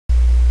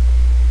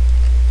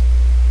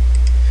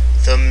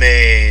The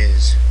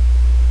maze.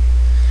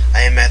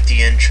 I am at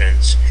the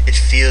entrance. It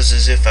feels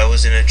as if I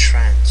was in a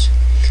trance.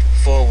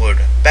 Forward,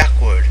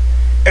 backward,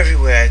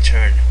 everywhere I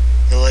turn,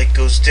 the light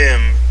goes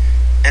dim,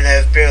 and I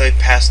have barely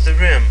passed the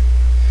rim.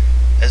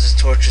 As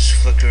the torches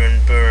flicker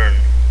and burn,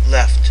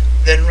 left,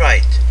 then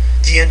right,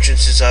 the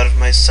entrance is out of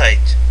my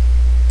sight.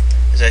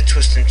 As I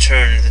twist and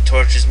turn, the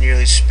torch is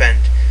nearly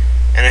spent,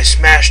 and I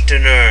smashed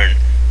an urn.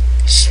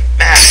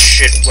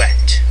 Smash it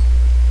went,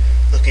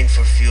 looking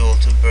for fuel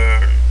to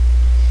burn.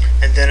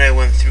 And then I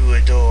went through a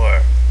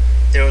door.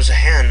 There was a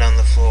hand on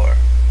the floor,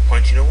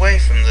 pointing away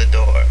from the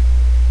door.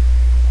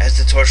 As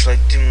the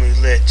torchlight dimly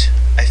lit,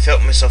 I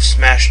felt myself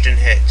smashed and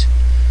hit.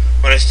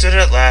 When I stood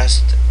at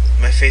last,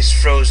 my face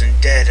frozen,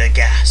 dead,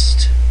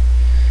 aghast.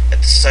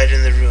 At the sight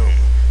in the room,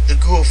 the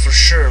ghoul for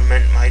sure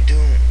meant my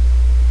doom.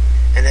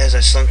 And as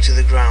I slunk to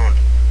the ground,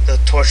 the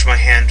torch my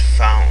hand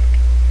found.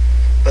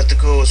 But the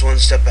ghoul was one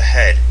step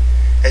ahead.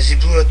 As he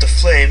blew out the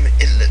flame,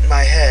 it lit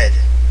my head.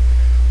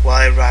 While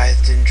I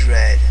writhed in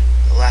dread,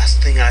 the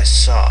last thing I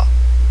saw,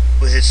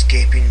 with its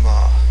gaping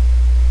maw,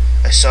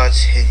 I saw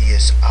its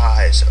hideous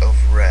eyes of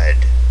red.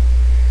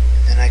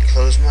 And then I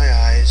closed my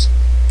eyes